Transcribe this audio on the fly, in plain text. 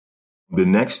The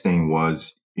next thing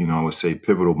was, I would say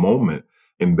pivotal moment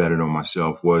in betting on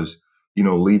myself was,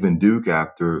 leaving Duke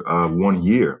after 1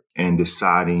 year and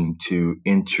deciding to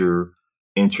enter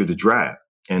the draft.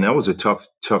 And that was a tough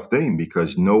thing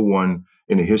because no one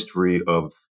in the history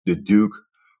of the Duke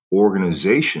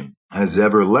organization has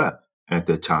ever left at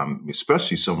that time,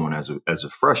 especially someone as a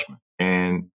freshman.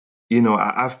 And,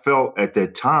 I felt at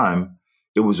that time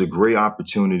it was a great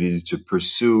opportunity to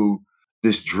pursue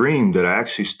this dream that I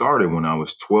actually started when I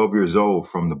was 12 years old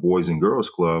from the Boys and Girls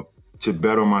Club to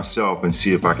bet on myself and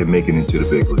see if I could make it into the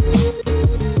big league.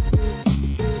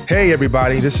 Hey,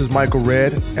 everybody, this is Michael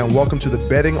Redd, and welcome to the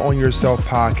Betting on Yourself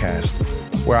podcast,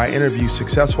 where I interview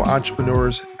successful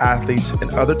entrepreneurs, athletes,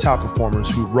 and other top performers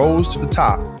who rose to the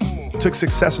top, took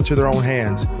success into their own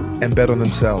hands, and bet on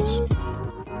themselves.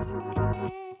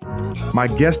 My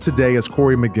guest today is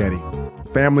Corey Maggette.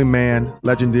 Family man,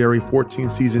 legendary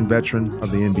 14-season veteran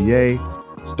of the NBA,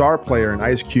 star player in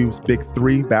Ice Cube's Big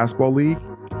Three basketball league,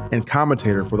 and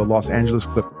commentator for the Los Angeles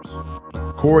Clippers.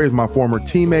 Corey is my former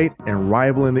teammate and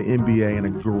rival in the NBA and a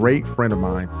great friend of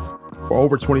mine for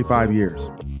over 25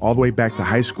 years, all the way back to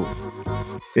high school.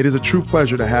 It is a true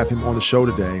pleasure to have him on the show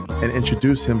today and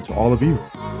introduce him to all of you.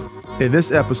 In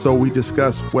this episode, we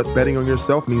discuss what betting on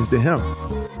yourself means to him,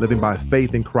 living by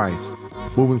faith in Christ,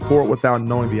 moving forward without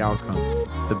knowing the outcome,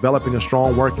 developing a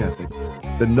strong work ethic,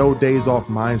 the no days off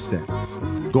mindset,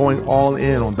 going all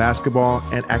in on basketball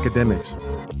and academics,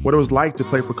 what it was like to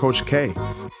play for Coach K,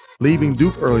 leaving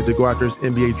Duke early to go after his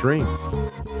NBA dream,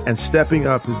 and stepping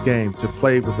up his game to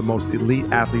play with the most elite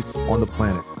athletes on the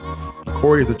planet.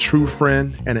 Corey is a true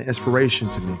friend and an inspiration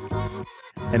to me.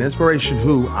 An inspiration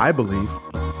who, I believe,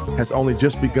 has only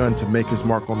just begun to make his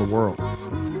mark on the world.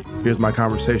 Here's my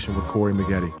conversation with Corey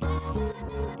Maggette.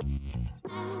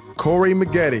 Corey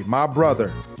Maggette, my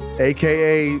brother,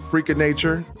 a.k.a. Freak of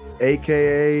Nature,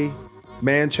 a.k.a.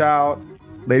 Man-Child.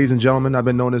 Ladies and gentlemen, I've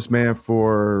been knowing this man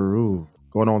for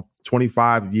going on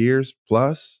 25 years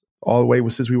plus, all the way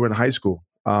since we were in high school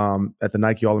at the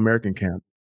Nike All-American camp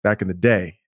back in the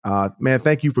day. Man,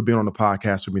 thank you for being on the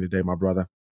podcast with me today, my brother.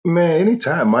 Man,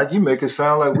 anytime, Mike. You make it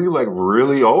sound like we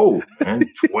really old, man.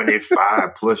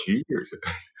 25 plus years.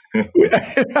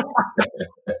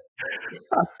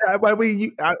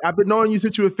 I've been knowing you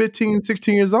since you were 15,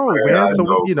 16 years old, man. So,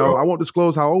 I won't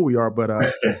disclose how old we are, but,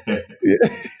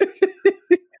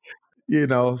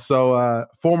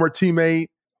 former teammate,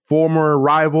 former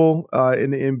rival in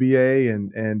the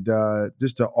NBA and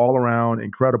just an all around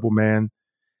incredible man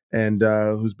and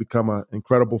who's become an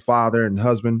incredible father and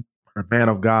husband, a man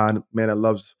of God, man that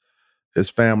loves his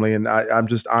family. And I'm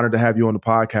just honored to have you on the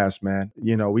podcast, man.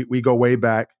 We go way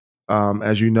back,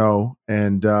 as you know,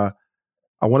 and I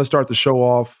want to start the show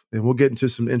off, and we'll get into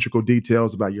some integral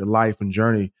details about your life and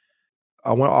journey. I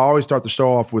always start the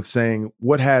show off with saying,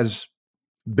 what has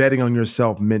betting on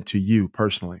yourself meant to you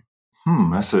personally?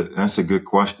 That's a good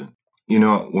question.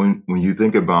 When you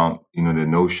think about, the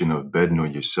notion of betting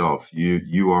on yourself,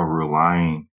 you are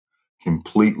relying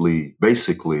completely,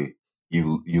 basically,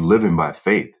 you living by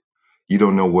faith. You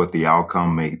don't know what the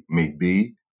outcome may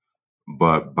be,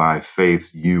 but by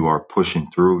faith, you are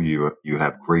pushing through. You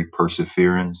have great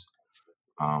perseverance.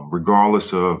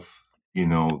 Regardless of,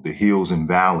 the hills and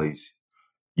valleys,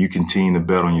 you continue to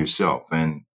bet on yourself.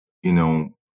 And,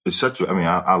 it's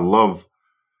I love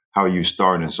how you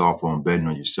start us off on betting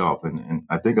on yourself. And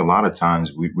I think a lot of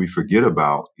times we forget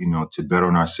about, to bet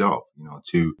on ourselves,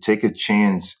 to take a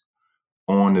chance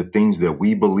on the things that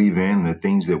we believe in and the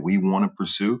things that we want to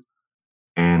pursue.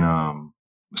 And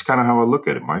it's kind of how I look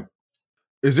at it, Mike.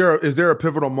 Is there a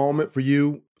pivotal moment for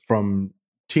you from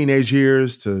teenage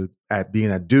years to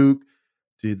being at Duke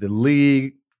to the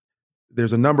league?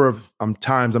 There's a number of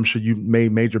times I'm sure you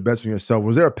made major bets on yourself.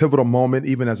 Was there a pivotal moment,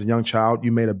 even as a young child,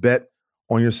 you made a bet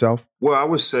on yourself? Well, I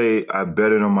would say I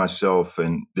betted on myself,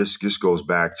 and this goes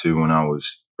back to when I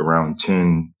was around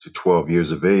 10 to 12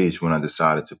 years of age when I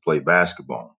decided to play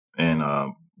basketball. And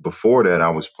before that, I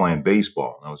was playing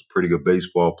baseball. I was a pretty good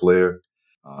baseball player.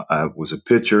 I was a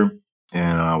pitcher,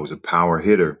 and I was a power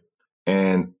hitter.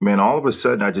 And, man, all of a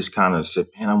sudden, I just kind of said,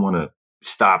 man, I want to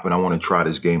stop and I want to try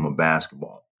this game of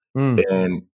basketball.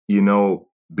 And,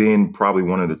 being probably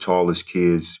one of the tallest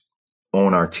kids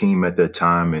on our team at that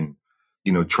time and,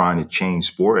 trying to change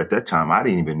sport at that time, I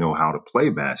didn't even know how to play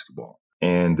basketball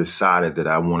and decided that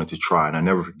I wanted to try. And I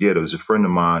never forget, it was a friend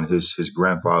of mine, his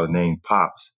grandfather named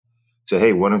Pops, said,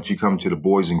 hey, why don't you come to the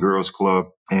Boys and Girls Club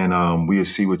and we'll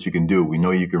see what you can do. We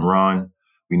know you can run.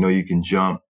 We know you can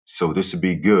jump. So this would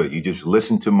be good. You just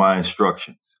listen to my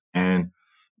instructions. And,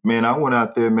 man, I went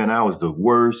out there, man, I was the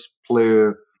worst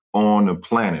player on the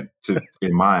planet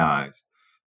in my eyes.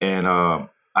 And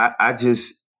I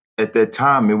just at that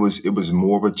time it was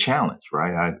more of a challenge,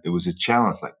 right? It was a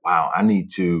challenge. Like, wow, I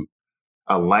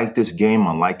like this game.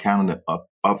 I like kind of the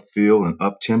upfield and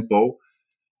up tempo,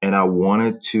 and I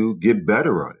wanted to get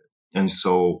better at it. And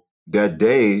so that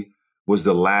day was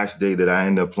the last day that I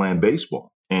ended up playing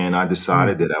baseball, and I Mm.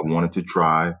 decided that I wanted to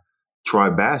try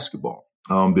basketball.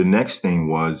 The next thing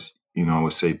was, I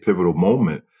would say pivotal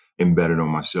moment in betting on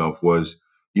myself was,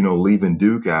 leaving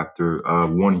Duke after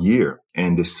 1 year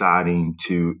and deciding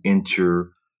to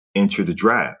enter the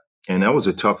draft. And that was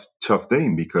a tough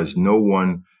thing because no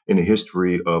one in the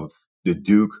history of the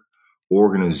Duke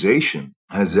organization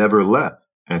has ever left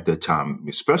at that time,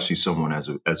 especially someone as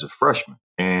a freshman.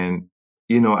 And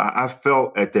I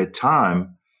felt at that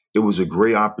time it was a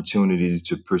great opportunity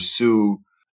to pursue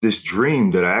this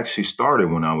dream that I actually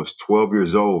started when I was 12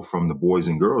 years old from the Boys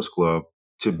and Girls Club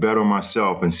to bet on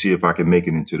myself and see if I could make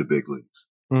it into the big leagues.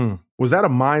 Was that a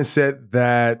mindset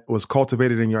that was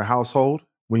cultivated in your household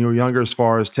when you were younger, as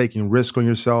far as taking risk on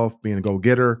yourself, being a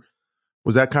go-getter?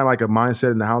 Was that kind of like a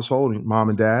mindset in the household, mom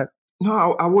and dad?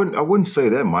 No, I wouldn't say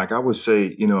that, Mike. I would say,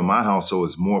 in my household,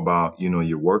 it's more about,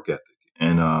 your work ethic.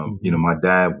 And, Mm-hmm. my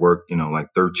dad worked, like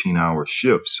 13-hour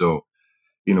shifts. So,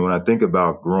 when I think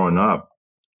about growing up,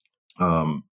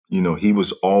 he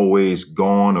was always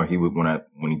gone, or he would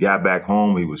when he got back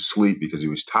home, he would sleep because he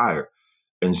was tired.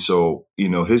 And so,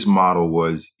 his model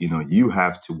was, you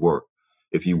have to work.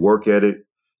 If you work at it,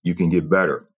 you can get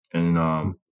better. And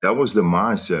that was the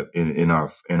mindset in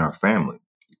our family,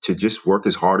 to just work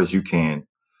as hard as you can.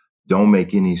 Don't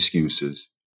make any excuses.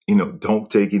 Don't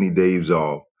take any days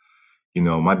off.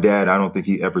 My dad, I don't think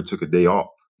he ever took a day off,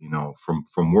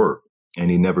 from work, and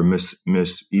he never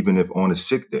missed even if on a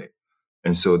sick day.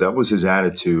 And so that was his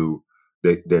attitude,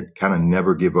 that kind of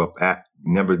never give up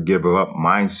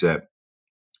mindset.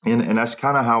 And that's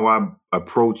kind of how I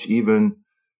approach even,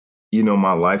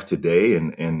 my life today,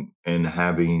 and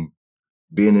having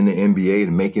been in the NBA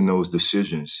and making those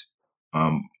decisions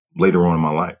later on in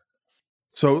my life.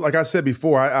 So, like I said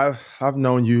before, I've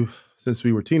known you since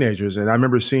we were teenagers, and I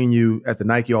remember seeing you at the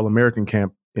Nike All American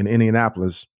camp in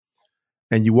Indianapolis,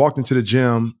 and you walked into the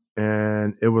gym,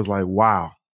 and it was like,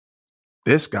 wow,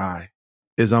 this guy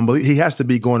is unbelievable. He has to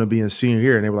be going to be in senior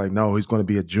year, and they were like, no, he's going to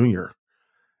be a junior,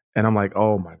 and I'm like,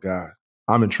 oh my god,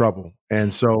 I'm in trouble.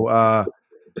 And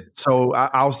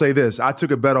I'll say this: I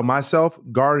took a bet on myself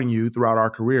guarding you throughout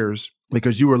our careers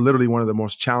because you were literally one of the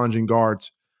most challenging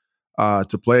guards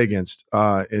to play against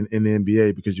in the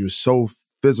NBA, because you were so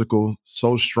physical,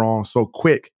 so strong, so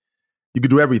quick. You could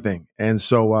do everything. And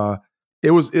so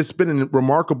it's been a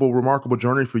remarkable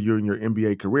journey for you in your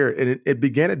NBA career. And it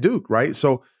began at Duke, right?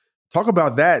 So talk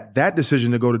about that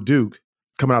decision to go to Duke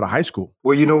coming out of high school.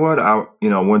 Well, you know what? I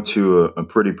went to a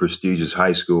pretty prestigious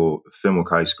high school, Fenwick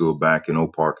High School, back in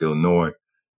Oak Park, Illinois.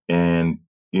 And,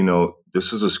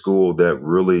 this is a school that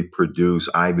really produced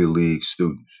Ivy League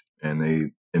students, and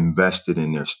they invested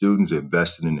in their students, they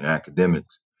invested in their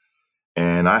academics.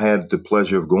 And I had the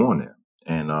pleasure of going there.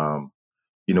 And,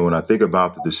 when I think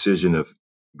about the decision of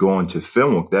going to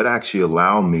Fenwick, that actually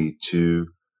allowed me to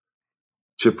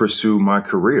pursue my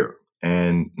career,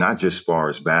 and not just as far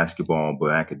as basketball,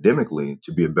 but academically,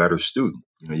 to be a better student.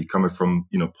 You're coming from,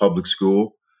 public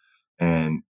school,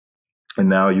 and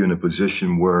now you're in a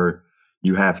position where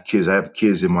you have kids. I have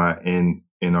kids in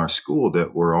our school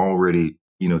that were already,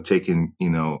 taking,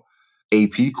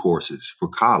 AP courses for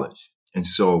college. And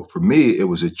so for me, it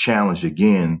was a challenge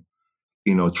again,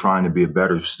 trying to be a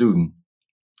better student.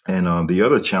 And the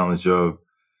other challenge of,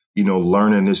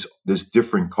 learning this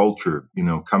different culture,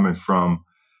 coming from,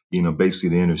 basically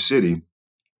the inner city,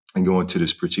 and going to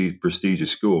this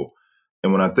prestigious school.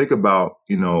 And when I think about,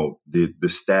 the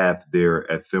staff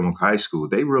there at Fenwick High School,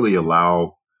 they really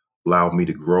allowed me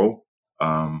to grow.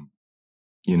 Um,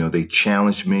 they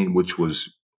challenged me, which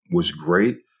was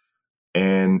great.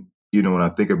 And, when I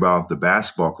think about the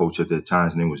basketball coach at that time,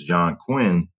 his name was John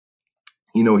Quinn.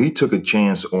 He took a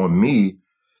chance on me,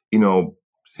 you know,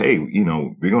 hey,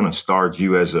 we're going to start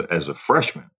you as a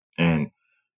freshman. And,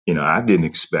 I didn't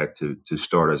expect to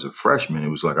start as a freshman. It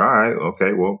was like, all right,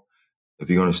 okay, well, if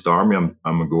you're going to start me, I'm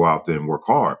going to go out there and work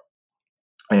hard.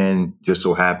 And just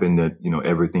so happened that,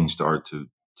 everything started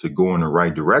to go in the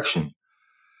right direction.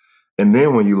 And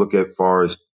then when you look at far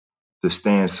as the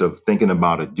stance of thinking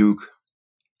about a Duke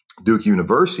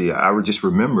University, I would just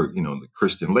remember, the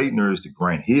Kristen Leitners, the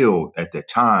Grant Hill at that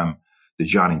time, the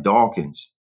Johnny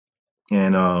Dawkins.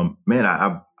 And man,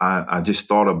 I just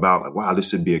thought about, like, wow,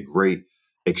 this would be a great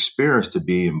experience to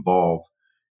be involved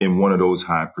in one of those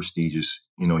high prestigious,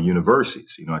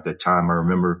 universities. At that time, I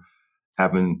remember,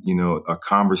 having, a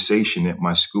conversation at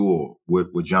my school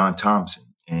with John Thompson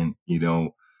and,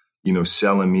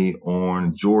 selling me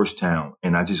on Georgetown.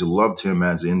 And I just loved him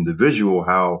as an individual,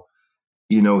 how,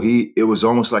 it was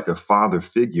almost like a father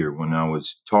figure when I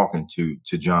was talking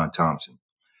to John Thompson.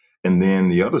 And then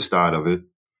the other side of it,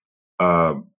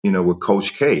 with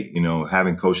Coach K,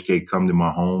 having Coach K come to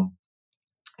my home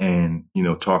and,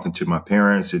 talking to my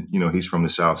parents and, he's from the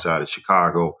South Side of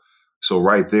Chicago. So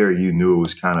right there, you knew it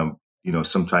was kind of,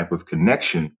 some type of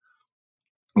connection,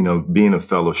 being a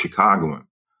fellow Chicagoan.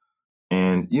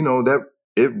 And, that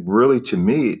it really, to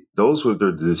me, those were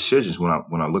the decisions when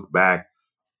I look back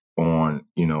on,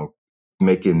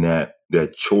 making that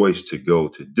choice to go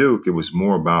to Duke. It was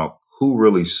more about who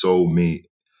really sold me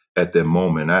at that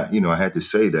moment. I had to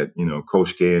say that,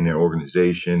 Coach K and their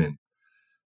organization and,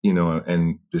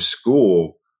 and the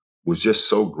school was just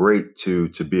so great to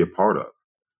be a part of.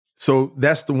 So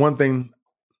that's the one thing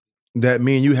that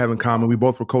me and you have in common. We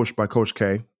both were coached by Coach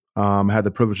K. I had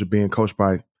the privilege of being coached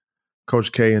by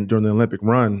Coach K and during the Olympic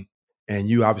run, and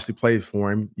you obviously played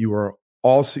for him. You were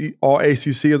all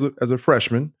ACC as a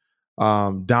freshman,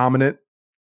 dominant,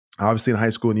 obviously in high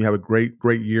school, and you have a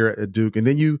great year at Duke. And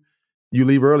then you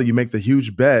leave early. You make the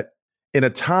huge bet in a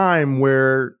time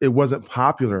where it wasn't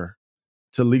popular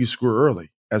to leave school early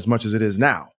as much as it is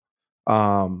now,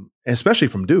 especially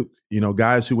from Duke.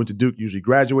 Guys who went to Duke usually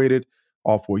graduated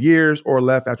all 4 years or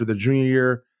left after their junior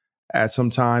year at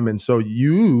some time. And so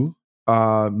you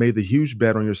made the huge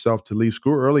bet on yourself to leave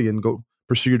school early and go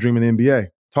pursue your dream in the NBA.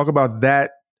 Talk about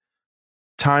that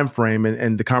time frame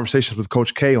and the conversations with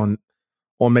Coach K on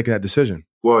making that decision.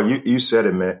 Well, you said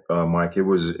it, Mike. It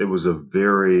was a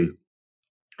very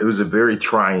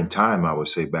trying time, I would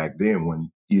say, back then,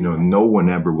 when no one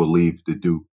ever will leave the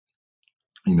Duke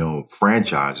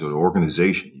franchise or the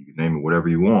organization. You can name it whatever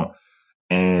you want.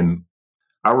 And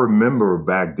I remember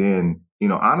back then,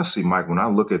 honestly, Mike, when I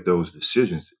look at those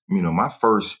decisions, my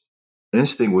first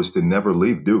instinct was to never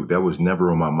leave Duke. That was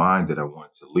never on my mind that I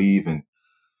wanted to leave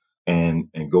and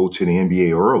go to the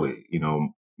NBA early.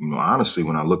 Honestly,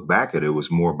 when I look back at it, it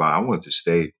was more about I wanted to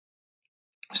stay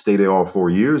there all 4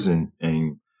 years and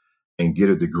get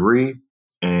a degree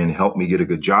and help me get a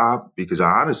good job, because I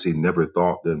honestly never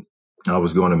thought that I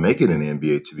was going to make it in the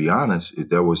NBA. To be honest,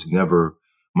 that was never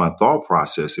my thought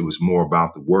process. It was more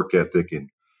about the work ethic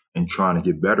and trying to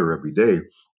get better every day.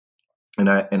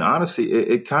 And honestly,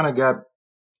 it kind of got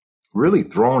really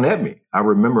thrown at me. I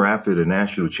remember after the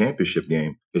national championship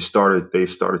game, they started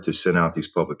to send out these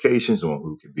publications on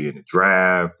who could be in the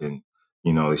draft. And,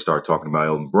 they started talking about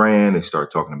Elton Brand. They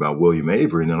started talking about William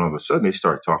Avery. And then all of a sudden they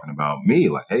started talking about me,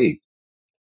 like, hey,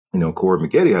 Corey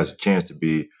Maggette has a chance to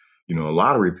be, a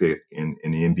lottery pick in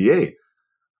the NBA.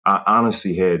 I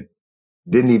honestly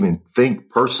didn't even think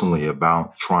personally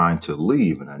about trying to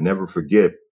leave. And I never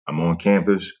forget, I'm on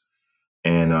campus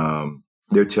and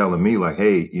they're telling me like,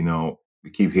 hey,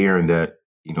 we keep hearing that,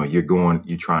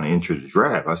 you're trying to enter the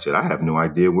draft. I said, I have no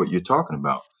idea what you're talking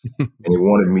about. And they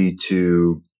wanted me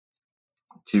to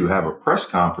have a press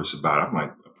conference about it. I'm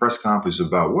like, a press conference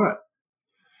about what?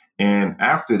 And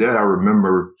after that, I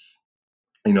remember,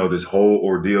 this whole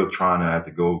ordeal trying to have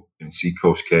to go and see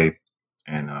Coach K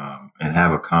and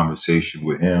have a conversation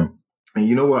with him. And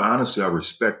you know what? Honestly, I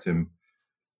respect him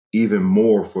even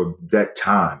more for that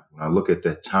time. When I look at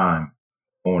that time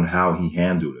on how he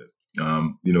handled it.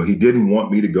 He didn't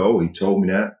want me to go. He told me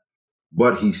that,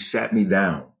 but he sat me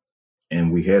down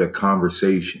and we had a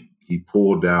conversation. He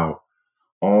pulled out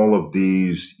all of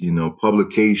these,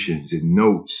 publications and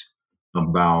notes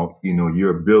about,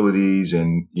 your abilities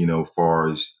and, far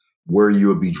as where you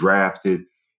would be drafted,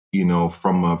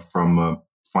 from a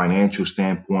financial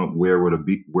standpoint, where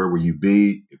will you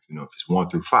be? If it's 1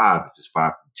 through 5, if it's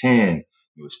 5 through 10,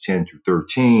 if it's 10 through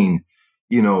 13,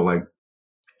 like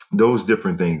those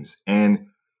different things. And,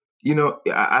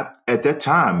 at that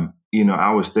time,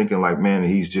 I was thinking like, man,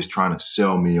 he's just trying to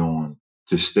sell me on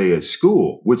to stay at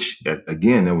school, which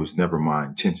again, that was never my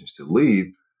intentions to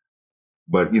leave.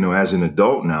 But, as an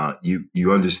adult now,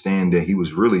 you understand that he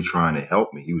was really trying to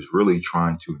help me. He was really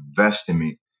trying to invest in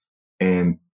me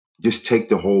and just take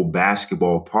the whole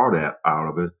basketball part out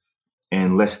of it.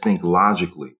 And let's think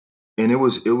logically. And it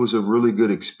was a really good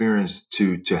experience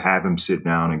to have him sit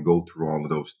down and go through all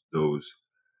of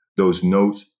those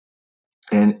notes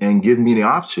and give me the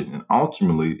option. And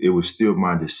ultimately it was still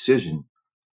my decision,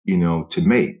 to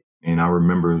make. And I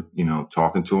remember,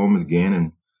 talking to him again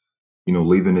and,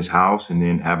 leaving his house and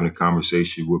then having a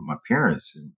conversation with my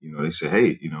parents. And, they said,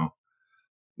 hey,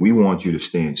 we want you to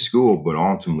stay in school, but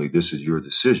ultimately this is your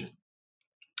decision.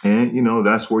 And,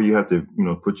 that's where you have to,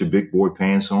 put your big boy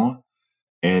pants on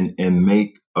and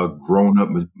make a grown up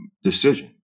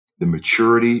decision. The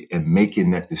maturity and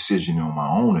making that decision on my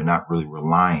own and not really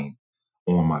relying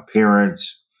on my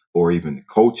parents or even the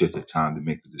coach at the time to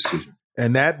make the decision.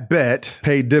 And that bet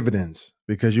paid dividends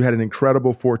because you had an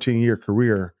incredible 14-year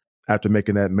career after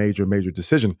making that major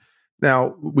decision.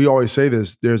 Now, we always say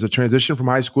this, there's a transition from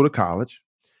high school to college,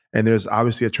 and there's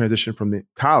obviously a transition from the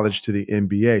college to the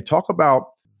NBA. Talk about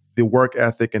the work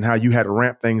ethic and how you had to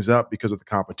ramp things up because of the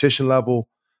competition level,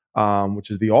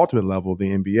 which is the ultimate level of the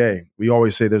NBA. We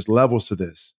always say there's levels to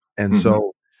this. And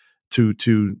so once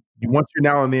you're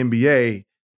now in the NBA,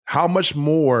 how much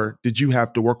more did you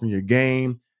have to work on your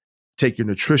game, take your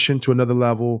nutrition to another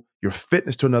level, your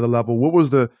fitness to another level? What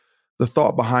was the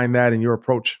thought behind that and your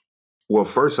approach? Well,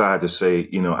 first I had to say,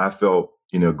 I felt,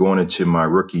 going into my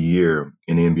rookie year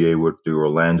in the NBA with the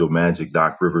Orlando Magic,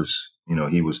 Doc Rivers,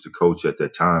 he was the coach at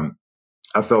that time.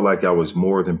 I felt like I was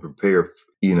more than prepared,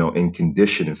 in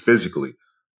condition and physically.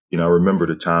 I remember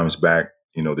the times back,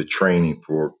 the training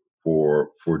for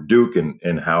Duke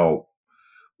and how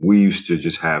we used to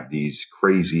just have these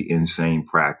crazy, insane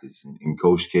practice. And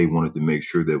Coach K wanted to make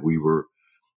sure that we were,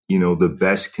 the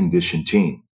best conditioned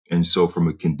team. And so from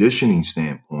a conditioning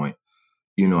standpoint,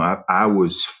 I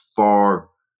was far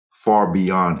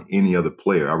beyond any other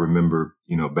player. I remember,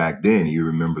 back then, you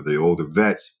remember the older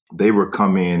vets, they would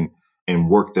come in and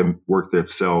work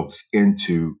themselves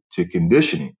into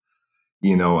conditioning.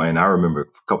 And I remember a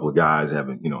couple of guys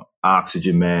having,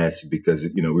 oxygen masks because,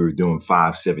 we were doing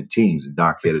 5-17s and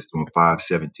Doc had us doing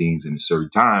 5-17s in a certain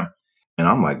time. And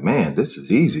I'm like, man, this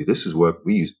is easy. This is what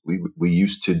we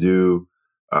used to do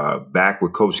back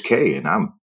with Coach K. And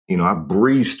I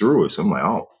breezed through it. So I'm like,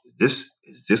 oh,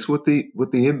 is this what the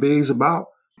NBA is about?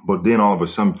 But then all of a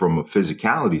sudden, from a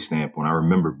physicality standpoint, I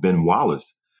remember Ben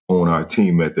Wallace on our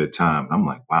team at that time. I'm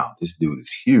like, wow, this dude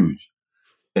is huge.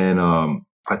 And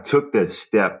I took that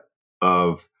step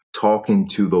of talking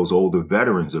to those older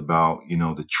veterans about,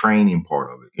 the training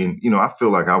part of it. And, I feel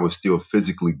like I was still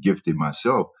physically gifted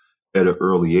myself at an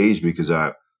early age because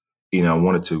I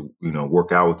wanted to,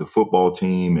 work out with the football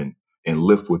team and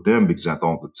lift with them because I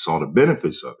saw the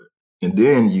benefits of it. And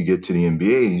then you get to the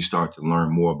NBA and you start to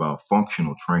learn more about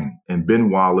functional training. And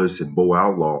Ben Wallace and Bo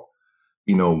Outlaw,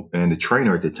 and the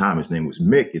trainer at the time, his name was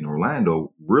Mick in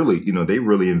Orlando, really, they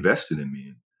really invested in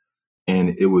me. And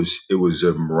it was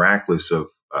a miraculous of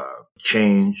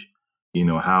change,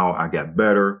 how I got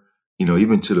better,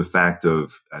 even to the fact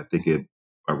of, I think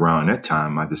around that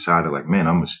time, I decided like, man,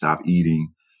 I'm going to stop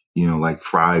eating, like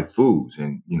fried foods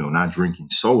and, not drinking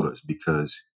sodas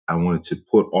because I wanted to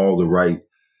put all the right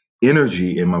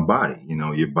energy in my body.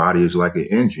 Your body is like an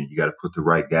engine. You got to put the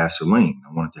right gasoline.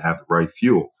 I wanted to have the right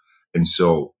fuel. And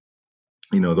so,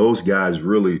 those guys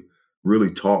really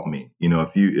taught me.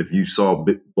 If you saw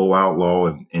Bo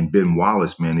Outlaw and Ben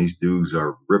Wallace, man, these dudes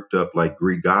are ripped up like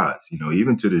Greek gods.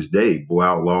 Even to this day, Bo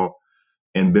Outlaw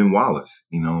and Ben Wallace,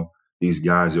 these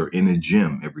guys are in the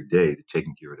gym every day,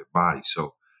 taking care of their body.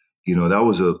 So, that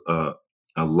was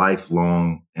a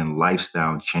lifelong and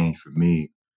lifestyle change for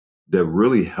me that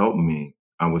really helped me,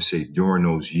 I would say, during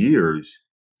those years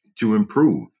to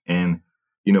improve. And,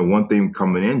 one thing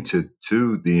coming into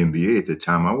the NBA at the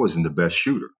time, I wasn't the best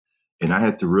shooter and I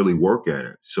had to really work at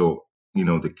it. So,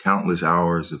 the countless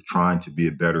hours of trying to be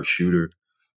a better shooter,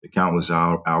 the countless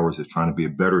hours of trying to be a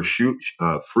better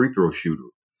free throw shooter,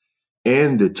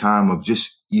 and the time of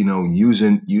just,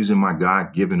 using my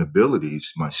God-given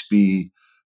abilities, my speed,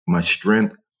 my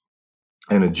strength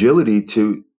and agility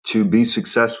to be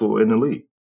successful in the league.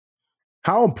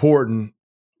 How important,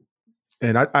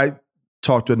 and I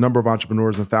talked to a number of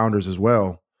entrepreneurs and founders as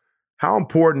well, how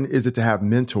important is it to have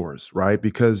mentors, right?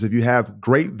 Because if you have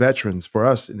great veterans for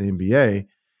us in the NBA,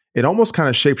 it almost kind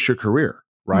of shapes your career,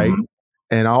 right? Mm-hmm.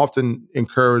 And I often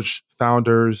encourage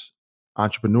founders,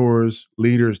 entrepreneurs,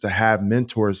 leaders to have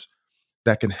mentors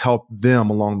that can help them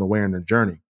along the way in their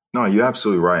journey. No, you're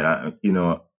absolutely right.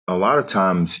 A lot of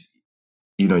times,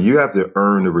 you have to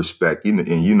earn the respect, and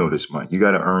this, Mike, you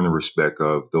got to earn the respect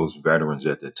of those veterans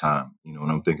at that time, and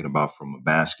I'm thinking about from a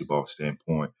basketball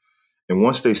standpoint. And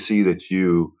once they see that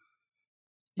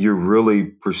you're really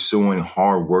pursuing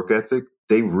hard work ethic,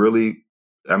 they really,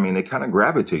 they kind of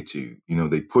gravitate to you.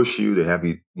 They push you, they have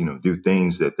you, do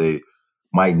things that they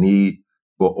might need.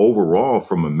 But overall,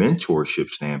 from a mentorship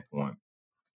standpoint,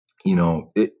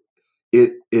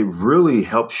 it really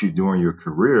helps you during your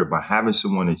career by having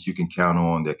someone that you can count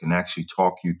on that can actually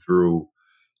talk you through,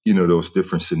 those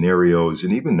different scenarios.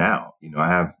 And even now, I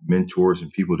have mentors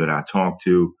and people that I talk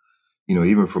to,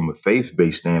 even from a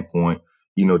faith-based standpoint,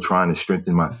 trying to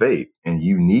strengthen my faith. And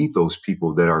you need those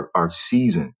people that are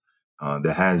seasoned,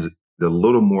 that the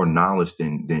little more knowledge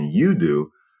than you do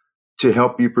to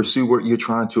help you pursue what you're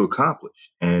trying to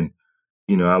accomplish. And,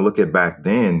 I look at back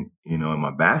then, in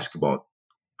my basketball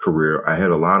career, I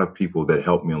had a lot of people that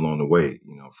helped me along the way,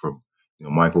 from,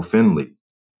 Michael Finley,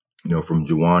 from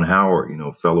Juwan Howard,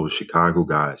 fellow Chicago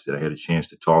guys that I had a chance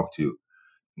to talk to,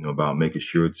 about making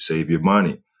sure to save your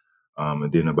money.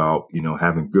 And then about,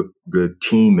 having good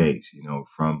teammates,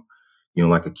 from,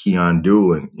 like a Keon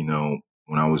Doolin,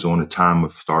 when I was on the time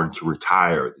of starting to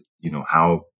retire,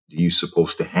 how are you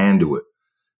supposed to handle it?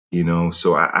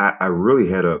 So I really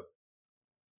had a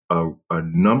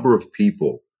number of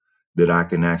people that I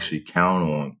can actually count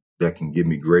on that can give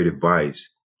me great advice.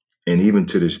 And even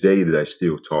to this day that I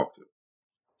still talk to.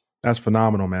 That's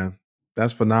phenomenal, man.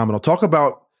 That's phenomenal. Talk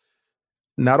about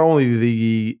not only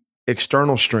the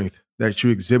external strength that you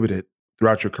exhibited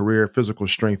throughout your career, physical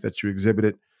strength that you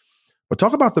exhibited, but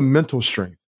talk about the mental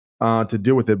strength to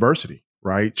deal with adversity,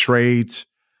 right? Trades,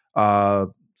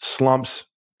 slumps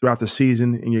throughout the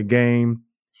season in your game,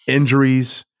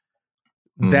 injuries,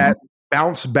 that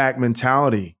bounce back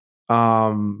mentality.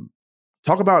 Talk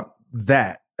about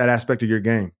that aspect of your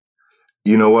game.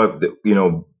 You know what?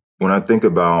 When I think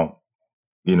about,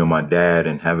 my dad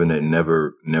and having that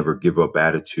never give up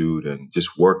attitude and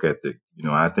just work ethic,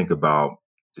 I think about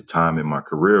the time in my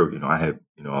career, I had,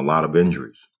 a lot of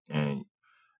injuries and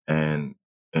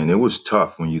it was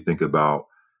tough when you think about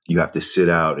you have to sit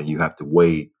out and you have to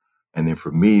wait. And then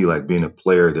for me, like being a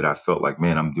player that I felt like,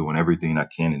 man, I'm doing everything I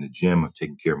can in the gym. I'm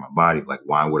taking care of my body. Like,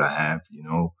 why would I have,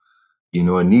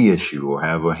 a knee issue or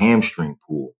have a hamstring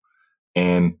pull?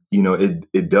 And,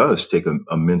 it does take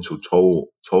a mental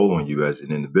toll on you as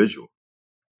an individual.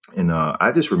 And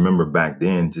I just remember back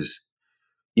then, just,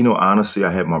 honestly,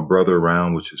 I had my brother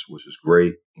around, which is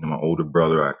great. My older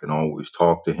brother, I can always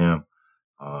talk to him.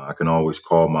 I can always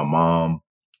call my mom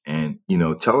and,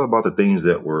 tell her about the things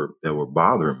that were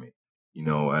bothering me,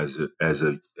 as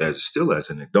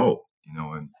an adult,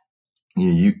 and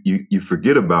you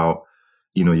forget about,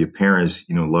 your parents,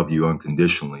 love you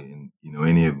unconditionally and,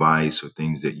 any advice or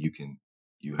things that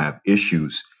you have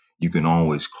issues, you can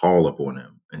always call upon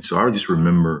them. And so I just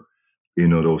remember,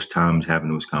 those times having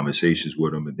those conversations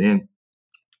with them. And then,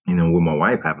 with my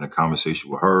wife, having a conversation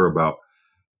with her about,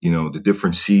 the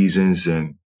different seasons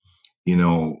and,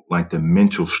 like the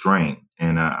mental strain.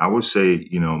 And I would say,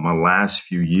 my last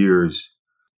few years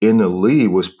in the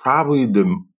league was probably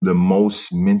the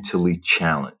most mentally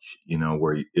challenged,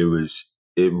 where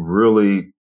it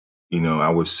really, I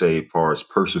would say as far as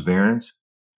perseverance,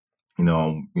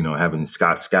 having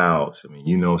Scott Skiles. I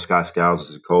mean, Scott Skiles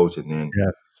as a coach, and then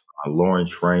Yeah.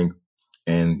 Lawrence Frank.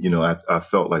 And, I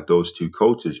felt like those two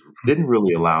coaches didn't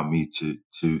really allow me to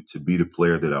be the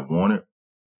player that I wanted.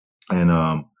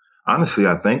 And honestly,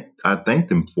 I thank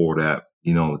them for that,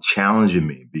 challenging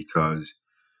me, because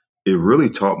it really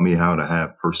taught me how to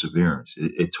have perseverance.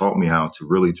 It taught me how to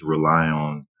rely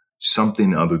on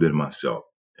something other than myself.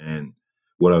 And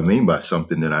what I mean by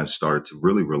something, that I started to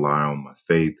really rely on my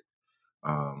faith.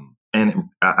 And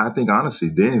I think honestly,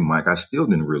 then, Mike, I still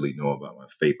didn't really know about my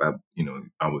faith. I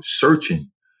was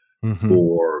searching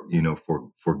Mm-hmm.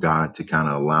 for God to kind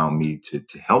of allow me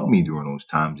to help me during those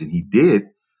times. And he did,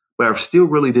 but I still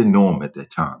really didn't know him at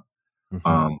that time.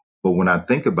 Mm-hmm. But when I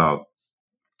think about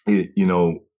it,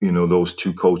 those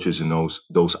two coaches and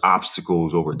those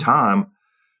obstacles over time,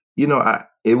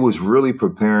 it was really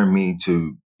preparing me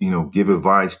to, give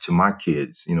advice to my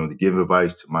kids, to give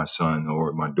advice to my son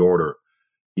or my daughter,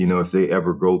 if they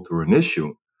ever go through an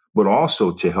issue, but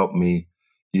also to help me,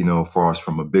 far as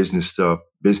from a business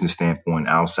standpoint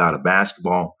outside of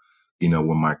basketball,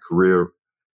 when my career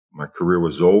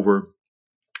was over,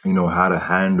 how to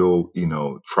handle,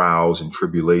 trials and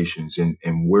tribulations and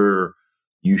where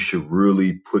you should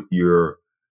really put your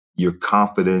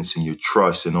confidence and your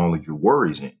trust and all of your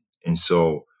worries in. And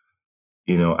so,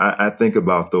 I think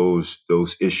about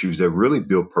those issues that really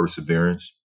build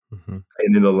perseverance, Mm-hmm.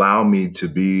 and it allowed me to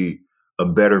be a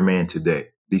better man today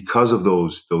because of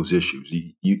those issues.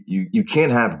 You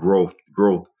can't have growth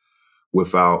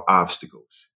without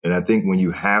obstacles. And I think when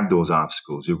you have those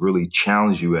obstacles, it really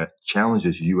challenges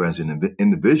you as an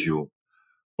individual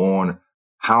on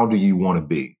how do you want to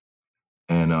be,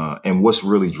 and what's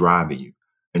really driving you.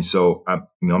 And so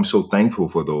I'm so thankful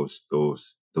for those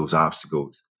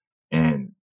obstacles,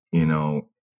 and you know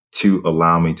to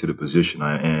allow me to the position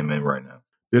I am in right now.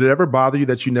 Did it ever bother you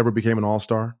that you never became an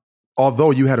all-star?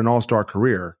 Although you had an all-star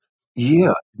career.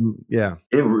 Yeah, Yeah.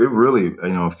 it really,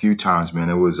 a few times, man.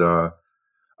 It was I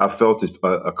felt it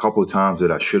a couple of times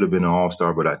that I should have been an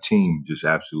all-star, but our team just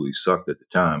absolutely sucked at the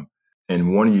time.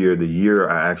 And one year, the year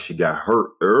I actually got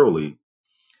hurt early,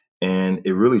 and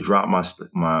it really dropped my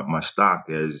stock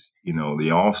as,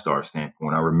 the All-Star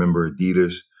standpoint. I remember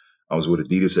Adidas. I was with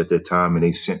Adidas at that time, and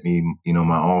they sent me,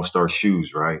 my All-Star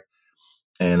shoes, right?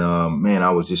 And man,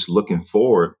 I was just looking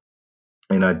forward,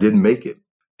 and I didn't make it.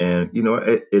 And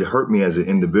it hurt me as an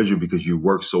individual because you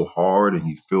work so hard and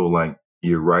you feel like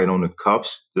you're right on the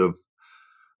cusp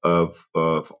of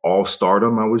all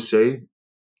stardom, I would say,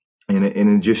 and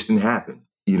it just didn't happen.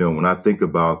 When I think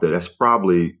about that, that's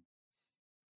probably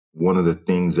one of the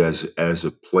things as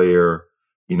a player,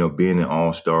 being an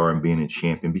all star and being a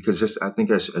champion, because I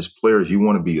think as players, you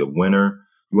want to be a winner,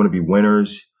 you want to be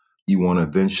winners, you want to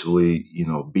eventually,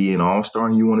 be an all star,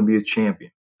 and you want to be a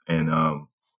champion. And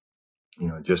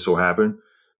it just so happened,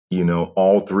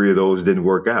 all three of those didn't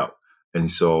work out, and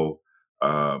so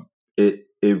it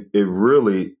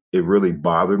really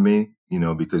bothered me,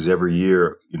 because every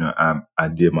year, I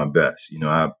did my best.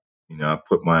 I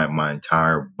put my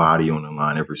entire body on the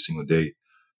line every single day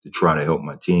to try to help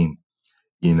my team.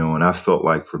 And I felt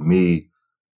like for me,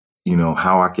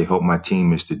 how I can help my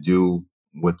team is to do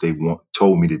what they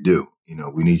told me to do.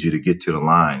 We need you to get to the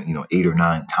line, 8 or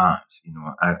 9 times.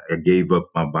 I gave up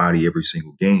my body every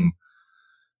single game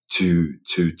to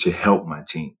help my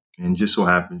team. And just so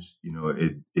happens,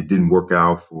 it didn't work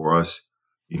out for us,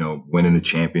 winning the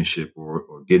championship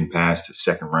or getting past the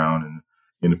second round and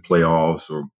in the playoffs,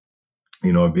 or,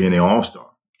 being an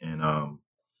all-star.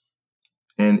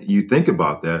 And you think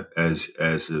about that as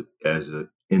a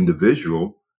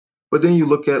individual, but then you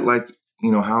look at, like,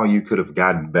 how you could have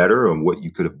gotten better or what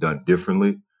you could have done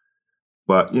differently.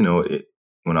 But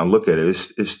when I look at it,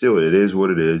 it's still, it is what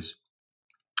it is.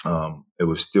 It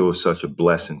was still such a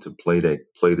blessing to play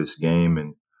this game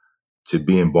and to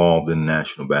be involved in the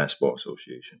National Basketball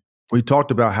Association. We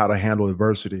talked about how to handle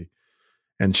adversity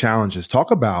and challenges. Talk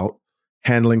about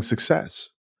handling success.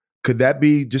 Could that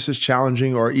be just as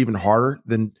challenging or even harder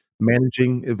than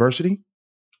managing adversity?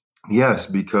 Yes,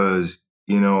 because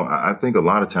I think a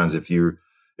lot of times if you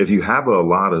have a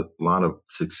lot of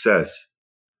success,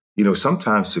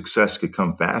 sometimes success could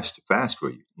come fast for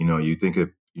you. You think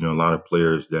of a lot of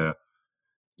players that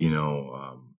you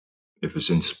know if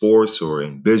it's in sports or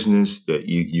in business, that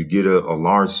you get a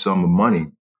large sum of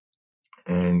money,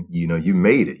 and you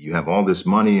made it. You have all this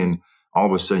money, and all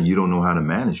of a sudden you don't know how to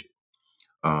manage it.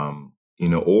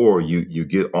 Or you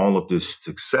get all of this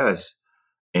success,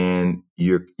 and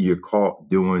you're caught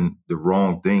doing the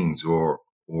wrong things, or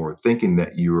thinking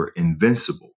that you're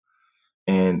invincible.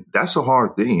 And that's a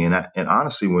hard thing. And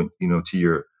honestly, when to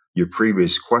your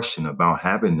previous question about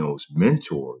having those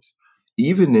mentors,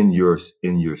 even in your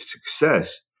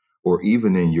success, or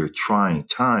even in your trying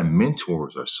time,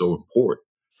 mentors are so important.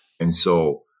 And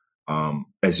so,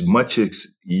 as much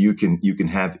as you can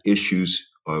have issues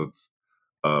of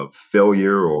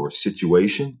failure or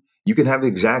situation, you can have the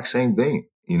exact same thing.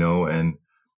 And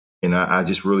I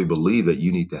just really believe that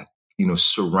you need to,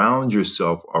 surround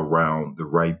yourself around the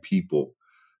right people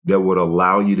that would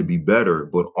allow you to be better,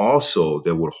 but also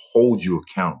that would hold you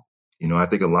accountable. I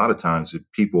think a lot of times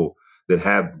that people that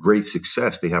have great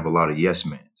success, they have a lot of yes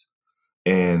mans.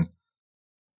 And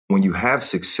when you have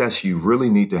success, you really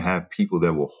need to have people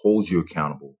that will hold you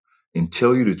accountable and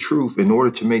tell you the truth in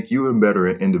order to make you a better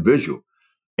individual.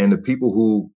 And the people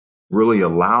who really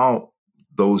allow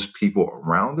those people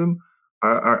around them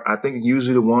are I think,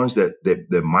 usually the ones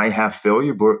that might have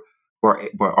failure, but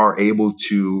are able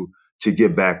to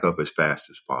get back up as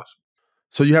fast as possible.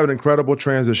 So you have an incredible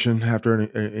transition after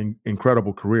an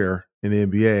incredible career in the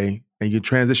NBA, and you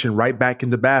transition right back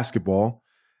into basketball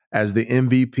as the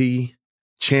MVP,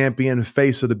 champion,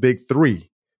 face of the Big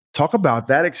Three. Talk about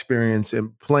that experience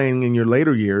and playing in your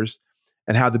later years,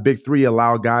 and how the Big Three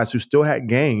allow guys who still had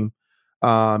game,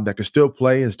 that could still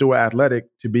play and still were athletic,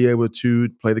 to be able to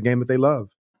play the game that they love.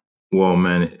 Well,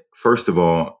 man, first of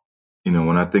all,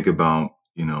 when I think about,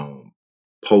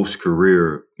 post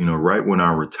career, right when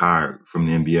I retired from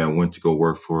the NBA, I went to go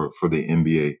work for the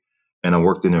NBA, and I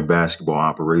worked in their basketball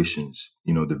operations,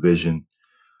 division.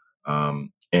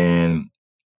 And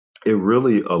it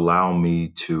really allowed me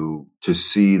to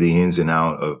see the ins and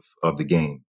out of the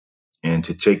game, and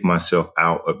to take myself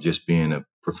out of just being a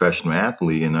professional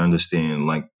athlete and understand,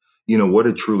 like, what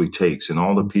it truly takes, and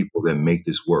all the people that make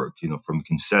this work, from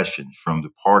concessions, from the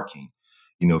parking,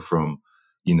 from,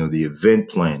 the event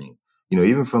planning,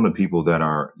 even from the people that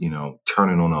are,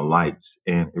 turning on the lights.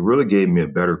 And it really gave me a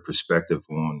better perspective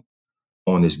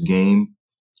on this game,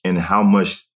 and how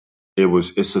much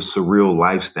it's a surreal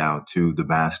lifestyle to the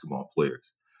basketball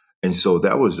players. And so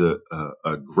that was a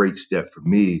great step for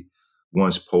me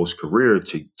once post career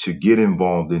to get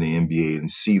involved in the NBA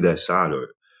and see that side of it.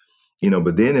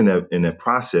 But then in that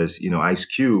process, Ice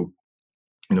Cube,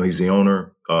 he's the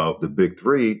owner of the Big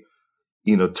Three,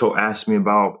 asked me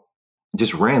about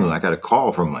just randomly. I got a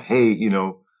call from him like, hey,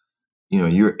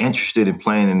 you're interested in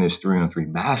playing in this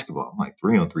 3-on-3 basketball. I'm like,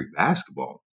 3-on-3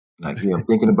 basketball? Like, yeah, I'm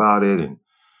thinking about it. And,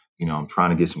 I'm trying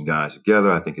to get some guys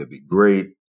together. I think it'd be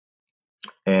great.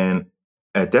 And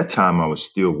at that time, I was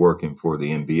still working for the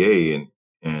NBA.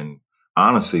 And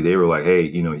honestly, they were like, hey,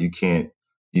 you can't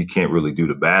really do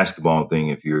the basketball thing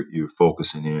if you're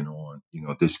focusing in on,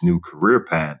 this new career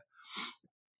path.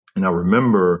 And I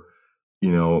remember,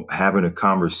 having a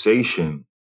conversation,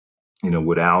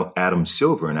 without Adam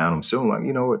Silver, and Adam Silver, like,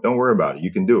 you know what, don't worry about it.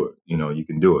 You can do it. You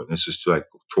can do it. And this is like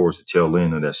towards the tail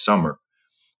end of that summer.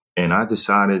 And I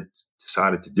decided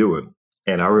to do it.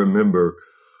 And I remember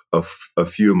a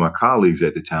few of my colleagues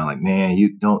at the time, like, man,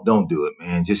 you don't do it,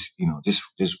 man. Just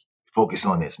focus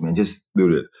on this, man. Just do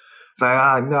this. It's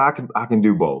like, no, I can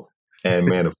do both. And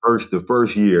man, the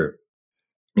first year,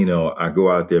 I go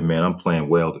out there, man, I'm playing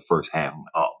well the first half. I'm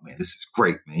like, oh man, this is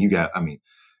great, man.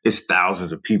 It's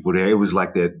thousands of people there. It was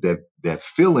like that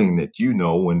feeling that,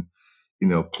 when,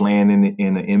 playing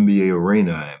in the NBA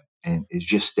arena, and it's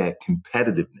just that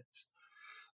competitiveness.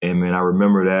 And man, I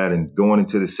remember that. And going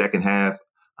into the second half,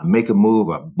 I make a move,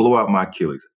 I blow out my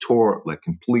Achilles, like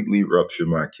completely ruptured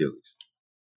my Achilles.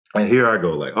 And here I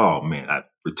go, like, oh man, I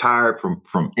retired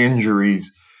from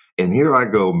injuries. And here I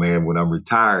go, man, when I'm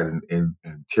retired and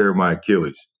tear my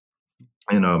Achilles.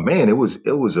 And man, it was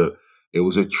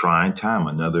a trying time,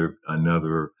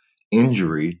 another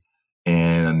injury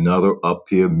and another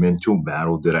uphill mental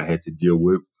battle that I had to deal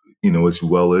with, as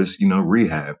well as,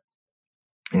 rehab.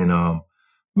 And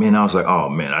man, I was like, oh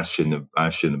man, I shouldn't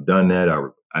have done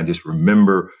that. I just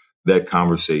remember that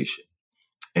conversation.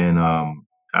 And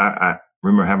I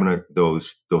remember having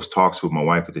those talks with my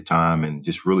wife at the time, and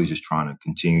just really just trying to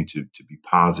continue to be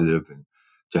positive and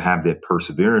to have that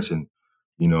perseverance. And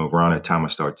around that time, I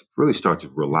start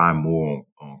to rely more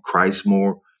on Christ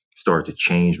more, start to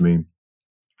change me.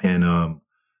 And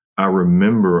I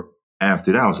remember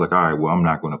after that, I was like, all right, well, I'm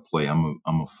not going to play. I'm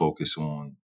gonna focus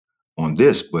on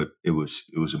this. But it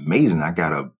was amazing. I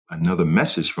got another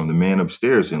message from the man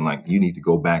upstairs, and like, you need to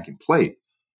go back and play.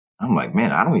 I'm like,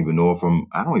 man, I don't even know if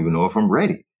I'm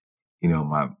ready.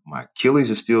 My Achilles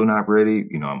are still not ready.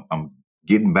 I'm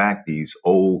getting back these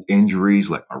old injuries.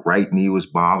 Like, my right knee was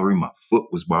bothering, my foot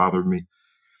was bothering me.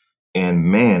 And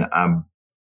man,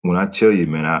 when I tell you,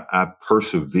 man, I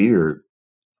persevered,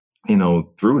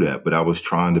 through that, but I was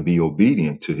trying to be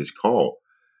obedient to his call.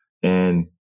 And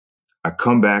I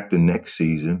come back the next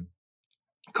season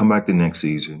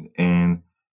and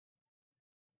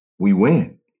we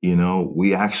win.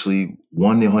 We actually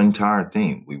won the entire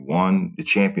thing. We won the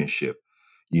championship.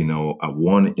 I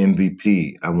won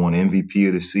MVP. I won MVP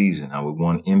of the season. I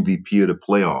won MVP of the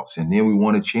playoffs, and then we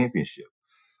won a championship.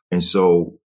 And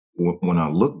so when I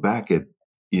look back at,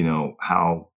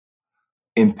 how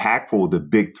impactful the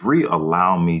Big Three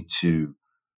allow me to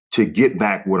get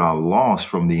back what I lost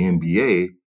from the NBA,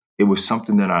 it was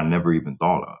something that I never even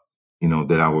thought of.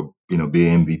 That I would, be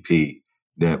an MVP,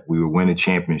 that we would win a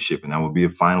championship, and I would be a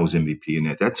Finals MVP. And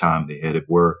at that time, they had it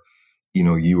where,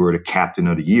 you were the captain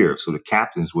of the year. So the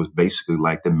captains was basically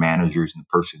like the managers and the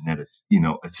person that is,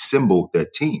 assembled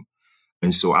that team.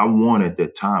 And so I won at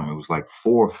that time. It was like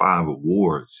 4 or 5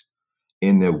 awards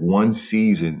in that one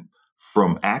season,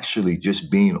 from actually just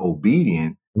being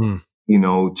obedient, Mm.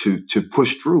 to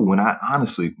push through, when I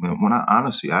honestly,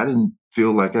 I didn't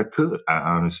feel like I could. I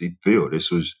honestly feel this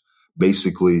was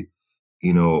basically,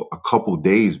 a couple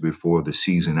days before the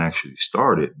season actually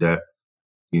started, that,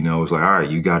 it was like, all right,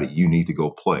 you got it. You need to go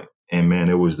play. And man,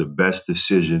 it was the best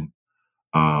decision,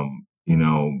 um, you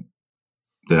know,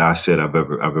 that I said I've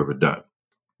ever done.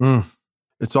 Mm.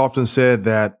 It's often said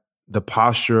that the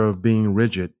posture of being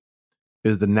rigid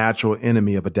is the natural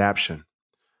enemy of adaptation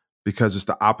because it's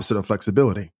the opposite of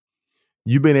flexibility.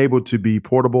 You've been able to be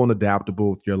portable and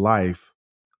adaptable with your life,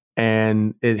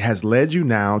 and it has led you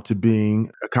now to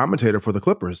being a commentator for the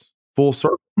Clippers, full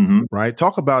circle, Mm-hmm. right?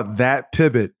 Talk about that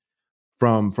pivot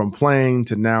from playing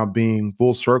to now being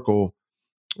full circle,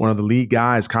 one of the lead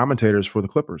guys, commentators for the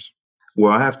Clippers.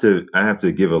 Well, I have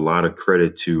to give a lot of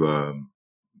credit to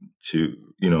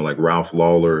like Ralph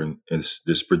Lawler and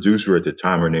this producer at the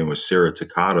time. Her name was Sarah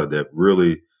Takata. That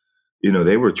really,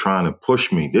 they were trying to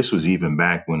push me. This was even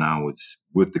back when I was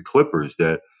with the Clippers.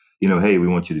 That, hey, we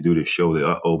want you to do this show,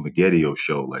 the Megiddo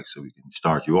show, like, so we can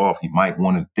start you off. You might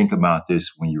want to think about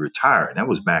this when you retire. And that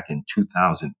was back in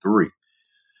 2003.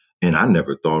 And I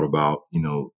never thought about,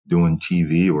 doing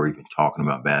TV or even talking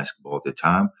about basketball at the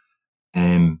time.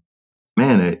 And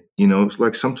man, it's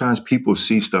like sometimes people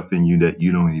see stuff in you that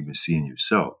you don't even see in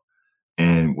yourself.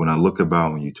 And when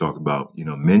you talk about,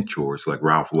 mentors, like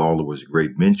Ralph Lawler was a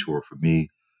great mentor for me,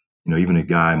 even a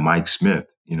guy, Mike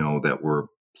Smith, that were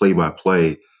play by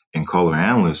play and color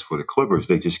analysts for the Clippers,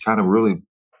 they just kind of really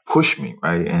pushed me.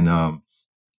 Right. And,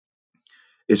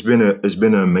 it's been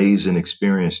an amazing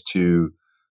experience to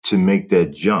make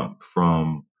that jump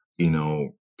from,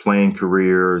 playing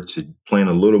career to playing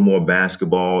a little more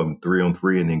basketball and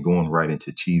 3-on-3 and then going right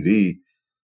into TV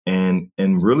and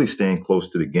really staying close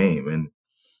to the game. And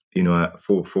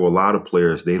for a lot of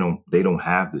players, they don't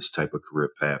have this type of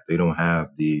career path. They don't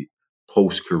have the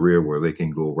post career where they can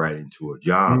go right into a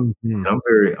job. Mhm. And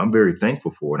I'm very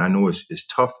thankful for it. I know it's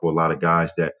tough for a lot of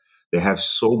guys that they have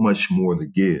so much more to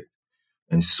give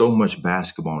and so much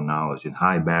basketball knowledge and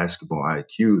high basketball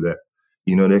IQ that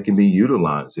that can be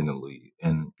utilized in the league.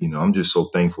 And I'm just so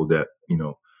thankful that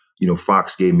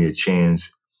Fox gave me a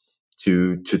chance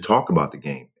to talk about the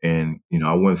game. And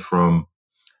I went from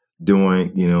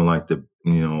doing, like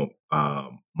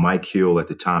Mike Hill at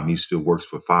the time, he still works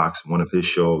for Fox. One of his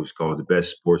shows called the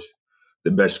Best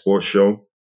Sports Show,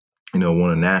 one of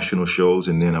the national shows.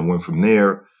 And then I went from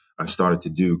there. I started to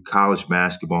do college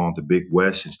basketball at the Big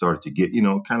West and started to get,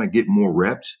 kind of get more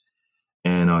reps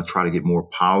and try to get more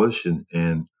polish. And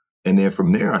then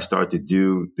from there, I started to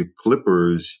do the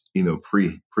Clippers,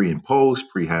 pre and post,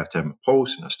 pre halftime and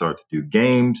post, and I started to do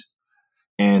games.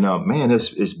 And man,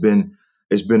 it's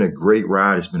been a great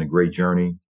ride. It's been a great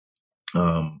journey.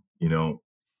 Um, you know,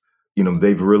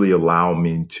 they've really allowed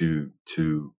me to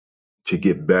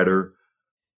get better.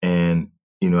 And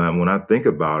and when I think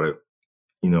about it,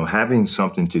 having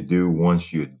something to do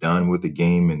once you're done with the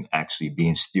game and actually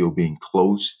being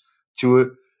close to it,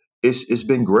 it's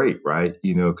been great, right?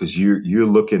 Because you're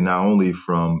looking not only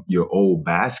from your old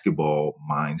basketball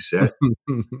mindset,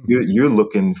 you're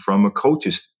looking from a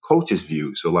coach's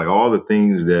view. So like all the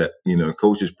things that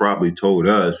coaches probably told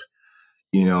us,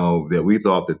 that we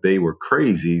thought that they were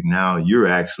crazy. Now you're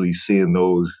actually seeing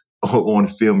those on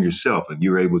film yourself, and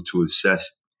you're able to assess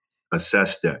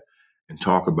that and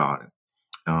talk about it.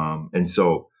 And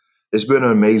so it's been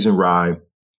an amazing ride.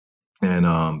 And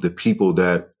the people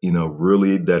that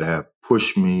really that have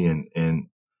pushed me and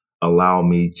allow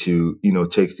me to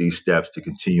take these steps to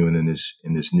continuing in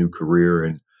this new career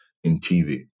and in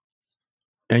TV.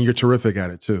 And you're terrific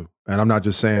at it too. And I'm not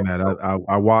just saying that.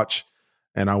 I watch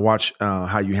and I watch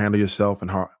how you handle yourself and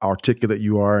how articulate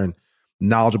you are and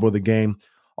knowledgeable of the game.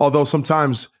 Although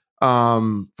sometimes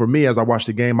for me, as I watch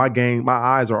the game, my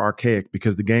eyes are archaic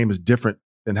because the game is different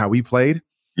than how we played.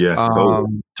 Yes,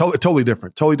 totally. Totally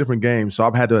different game. So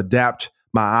I've had to adapt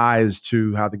my eyes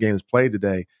to how the game is played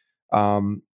today,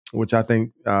 which I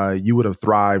think you would have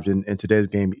thrived in today's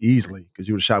game easily because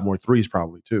you would have shot more threes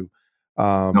probably too.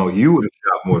 No, you would have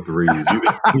shot more threes.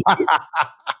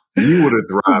 You would have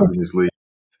thrived in this league.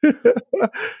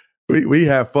 we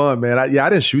have fun, man. I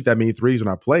didn't shoot that many threes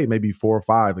when I played, maybe 4 or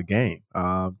 5 a game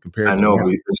compared I to know, now.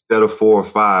 but instead of 4 or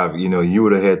 5, you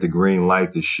would have had the green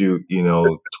light to shoot, 12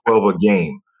 a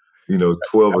game, 12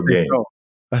 I a think game. so.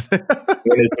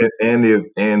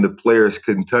 And the players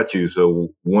couldn't touch you. So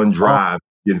one Oh, drive,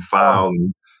 getting oh. fouled,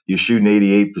 and you're shooting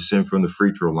 88% from the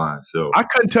free throw line. So I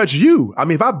couldn't touch you. I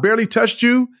mean, if I barely touched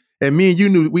you and me and you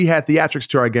knew we had theatrics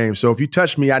to our game. So if you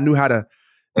touched me, I knew how to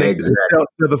make exactly.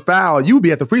 the foul. You would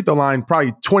be at the free throw line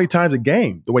probably 20 times a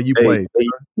game the way you Hey, played.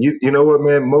 you know what,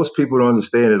 man? Most people don't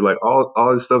understand it. Like all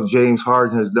the stuff James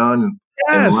Harden has done and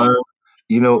Yes. learned.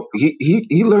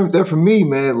 He learned that from me,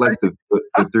 man. Like the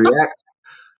three act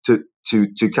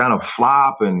to kind of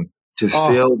flop and to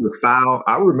Oh, sell the foul.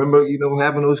 I remember,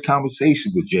 having those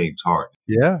conversations with James Harden.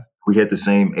 yeah. We had the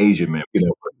same agent, man.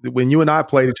 When you and I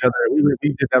played each other, we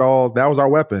did that all. That was our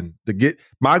weapon.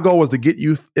 My goal was to get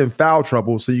you in foul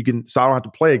trouble so I don't have to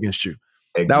play against you.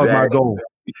 That was my goal.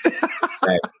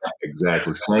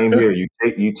 Exactly. Same here. You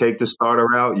take the starter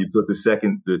out. You put the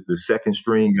second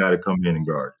string guy to come in and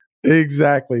guard.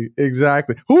 Exactly.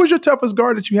 Who was your toughest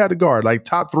guard that you had to guard? Like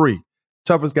top 3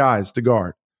 toughest guys to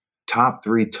guard. Top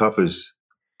 3 toughest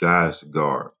guys to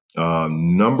guard.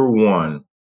 Number 1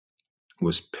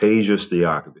 was Peja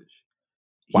Stojakovic.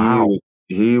 Wow.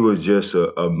 He was just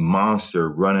a monster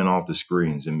running off the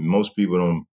screens, and most people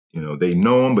don't. They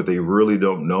know him, but they really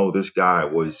don't know this guy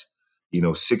was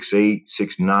 6'8",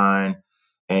 6'9",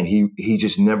 and he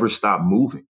just never stopped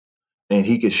moving, and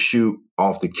he could shoot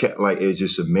off the cat. Like, it's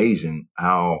just amazing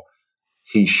how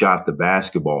he shot the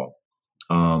basketball,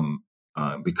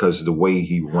 because of the way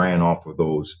he ran off of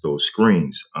those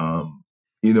screens.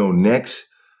 Next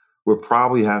we'll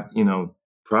probably have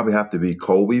to be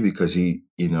Kobe, because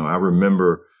I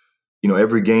remember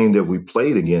every game that we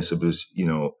played against it was,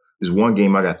 there's one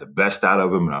game I got the best out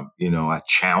of him, and I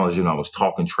challenged him. I was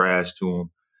talking trash to him.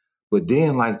 But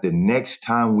then, like the next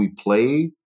time we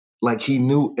played, like he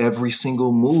knew every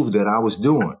single move that I was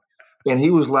doing, and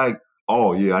he was like,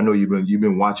 "Oh yeah, I know you've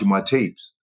been watching my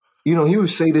tapes." He would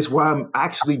say this while I'm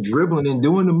actually dribbling and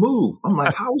doing the move. I'm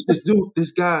like, how is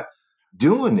this guy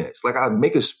doing this? Like I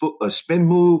make a spin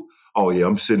move. Oh yeah,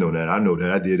 I'm sitting on that. I know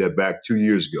that. I did that back 2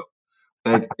 years ago.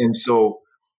 And so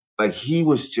like he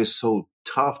was just so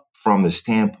tough from the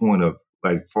standpoint of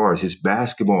like far as his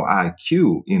basketball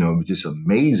IQ, just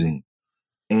amazing.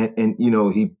 And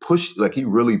he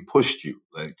really pushed you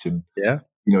like to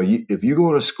Yeah, if you're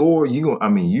going to score, you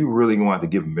really going to have to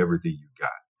give him everything you got.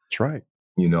 that's right.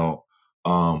 You know,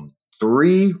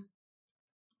 three,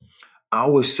 I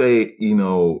would say,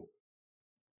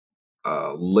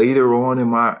 later on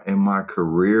in my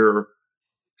career,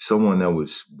 someone that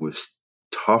was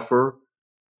tougher.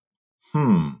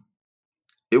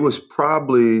 It was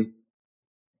probably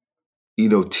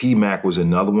T Mac was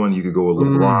another one. You could go with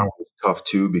LeBron Mm, was tough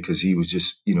too because he was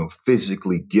just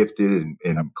physically gifted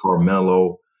and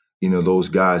Carmelo, those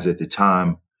guys at the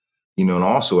time, and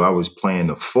also I was playing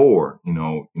the four,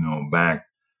 back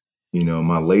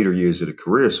my later years of the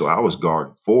career. So I was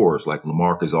guarding fours like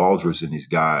LaMarcus Aldridge and these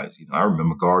guys. I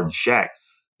remember guarding Shaq,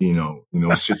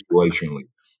 situationally.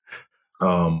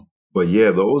 But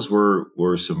yeah, those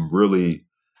were some really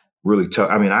tough.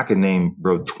 I mean, I could name,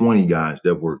 bro, 20 guys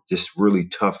that were just really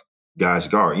tough guys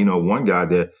to guard. One guy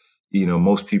that,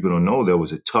 most people don't know that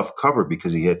was a tough cover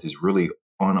because he had this really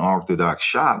unorthodox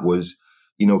shot was,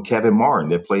 Kevin Martin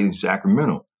that played in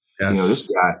Sacramento. This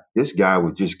yes. guy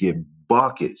would just get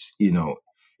buckets.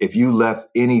 If you left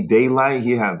any daylight,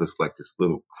 he had this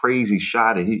little crazy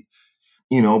shot that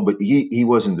but he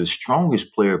wasn't the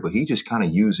strongest player, but he just kind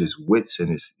of used his wits and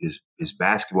his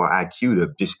basketball IQ to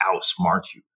just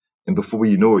outsmart you. And before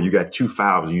you know it, you got two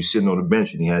fouls and you're sitting on the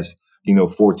bench and he has,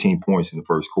 14 points in the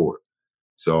first quarter.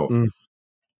 So, Mm.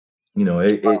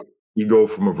 you go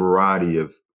from a variety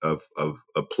of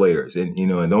players and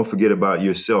don't forget about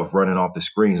yourself running off the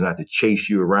screens, not to chase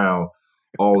you around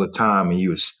all the time and you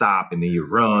would stop and then you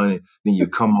run, then you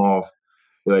come off.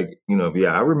 Like,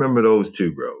 yeah, I remember those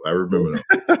too, bro. I remember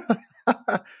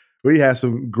them. We had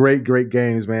some great, great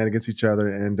games, man, against each other.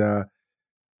 And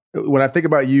when I think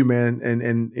about you, man,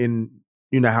 and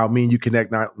how me and you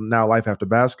connect now, life after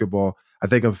basketball, I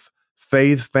think of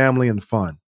faith, family, and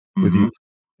fun with you.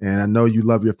 Mm-hmm. And I know you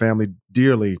love your family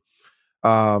dearly.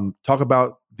 Talk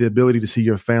about the ability to see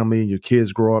your family and your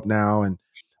kids grow up now, and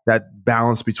that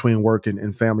balance between work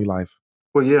and family life.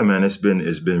 Well, yeah, man, it's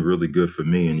been really good for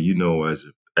me. And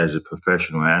as a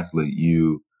professional athlete,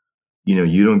 you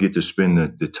don't get to spend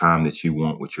the time that you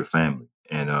want with your family.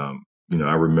 And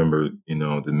I remember,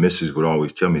 the missus would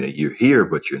always tell me that you're here,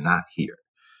 but you're not here.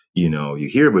 You're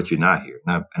here, but you're not here.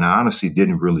 And I honestly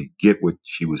didn't really get what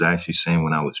she was actually saying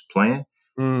when I was playing,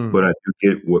 but Mm, I do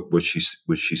get what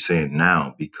she's saying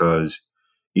now because,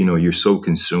 you're so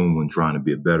consumed when trying to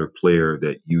be a better player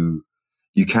that you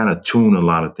kind of tune a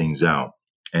lot of things out.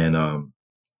 And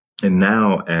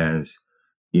now as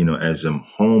I'm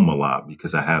home a lot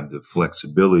because I have the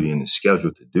flexibility and the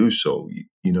schedule to do so,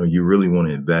 you really want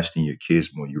to invest in your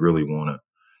kids more. You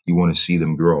want to see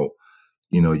them grow.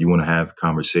 You want to have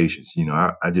conversations.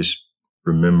 I just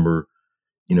remember,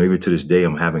 even to this day,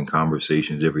 I'm having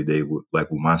conversations every day with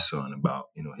my son about,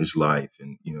 his life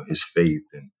and, his faith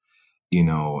and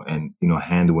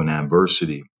handling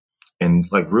adversity and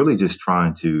like really just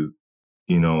trying to,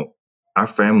 you know, our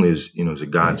family is a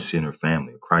God-centered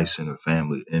family, a Christ-centered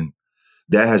family. And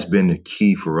that has been the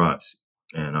key for us.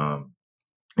 And,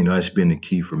 that's been the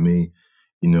key for me,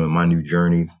 in my new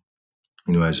journey,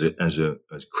 as a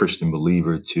Christian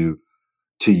believer to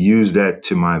use that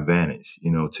to my advantage,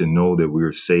 to know that we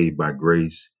are saved by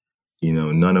grace.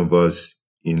 None of us,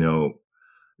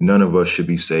 none of us should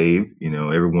be saved.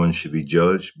 Everyone should be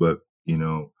judged, but,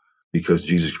 because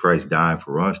Jesus Christ died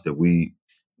for us, that we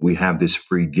have this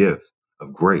free gift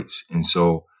of grace. And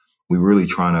so we really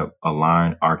trying to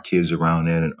align our kids around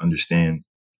that and understand,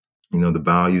 the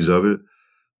values of it.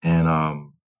 And,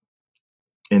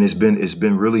 and it's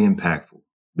been really impactful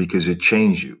because it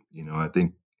changed you. I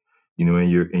think, in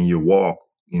your walk,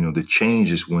 the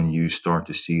change is when you start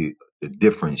to see the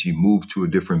difference. You move to a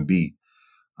different beat.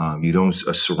 You don't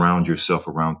surround yourself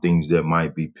around things that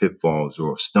might be pitfalls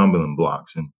or stumbling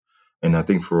blocks. And I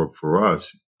think for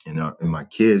us and my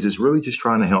kids, it's really just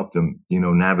trying to help them,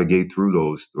 navigate through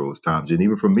those times. And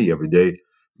even for me, every day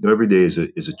is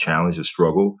a challenge, a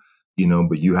struggle,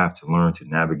 but you have to learn to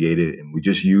navigate it. And we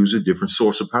just use a different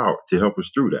source of power to help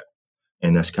us through that.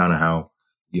 And that's kind of how,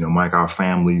 Mike, our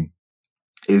family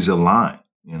is aligned,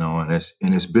 and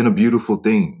it's been a beautiful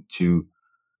thing to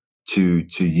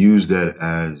use that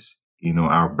as,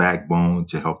 our backbone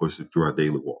to help us through our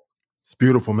daily walk. It's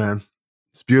beautiful, man.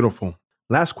 It's beautiful.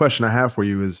 Last question I have for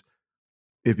you is,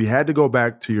 if you had to go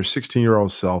back to your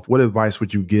 16-year-old self, what advice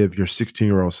would you give your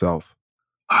 16-year-old self?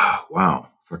 Wow.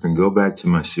 If I can go back to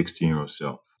my 16-year-old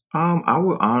self, I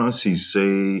would honestly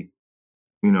say,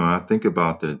 I think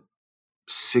about the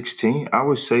 16, I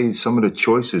would say some of the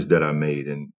choices that I made.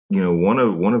 And, one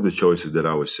of the choices that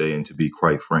I would say, and to be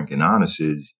quite frank and honest,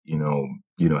 is,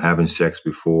 having sex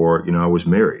before, I was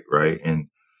married, right? And,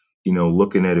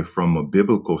 looking at it from a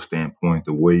biblical standpoint,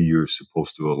 the way you're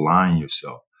supposed to align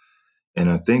yourself. And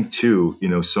I think too,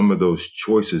 some of those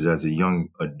choices as a young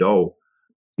adult,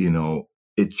 you know,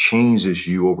 it changes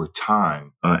you over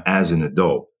time as an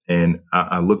adult. And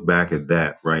I look back at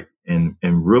that, right, and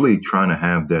really trying to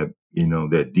have that,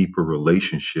 that deeper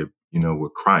relationship,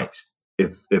 with Christ.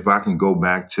 If I can go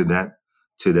back to that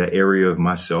area of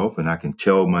myself, and I can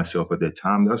tell myself at that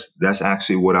time, that's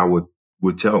actually what I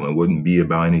would tell. It wouldn't be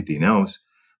about anything else.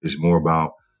 It's more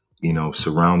about,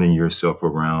 surrounding yourself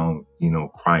around,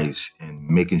 Christ, and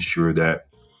making sure that,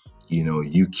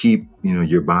 you keep,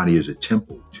 your body as a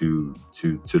temple to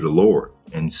the Lord.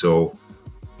 And so,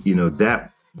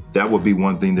 that would be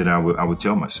one thing that I would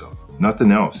tell myself.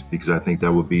 Nothing else, because I think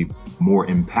that would be more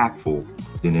impactful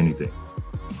than anything.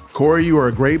 Corey, you are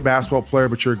a great basketball player,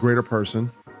 but you're a greater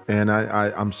person. And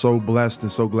I'm so blessed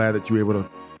and so glad that you were able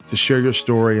to share your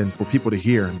story and for people to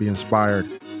hear and be inspired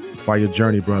by your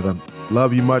journey, brother.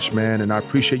 Love you much, man. And I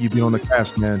appreciate you being on the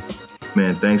cast, man.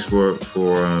 Man, thanks for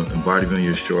inviting me on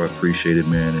your show. I appreciate it,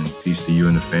 man. And peace to you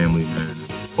and the family, man.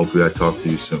 Hopefully I talk to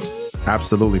you soon.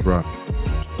 Absolutely, bro.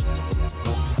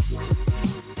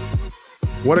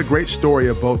 What a great story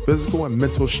of both physical and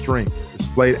mental strength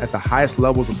displayed at the highest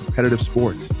levels of competitive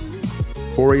sports.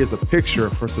 Corey is a picture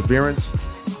of perseverance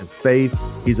and faith.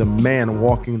 He's a man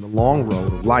walking the long road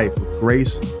of life with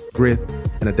grace, grit,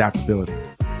 and adaptability.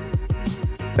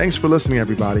 Thanks for listening,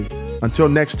 everybody. Until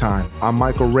next time, I'm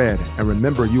Michael Redd, and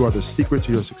remember, you are the secret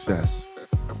to your success.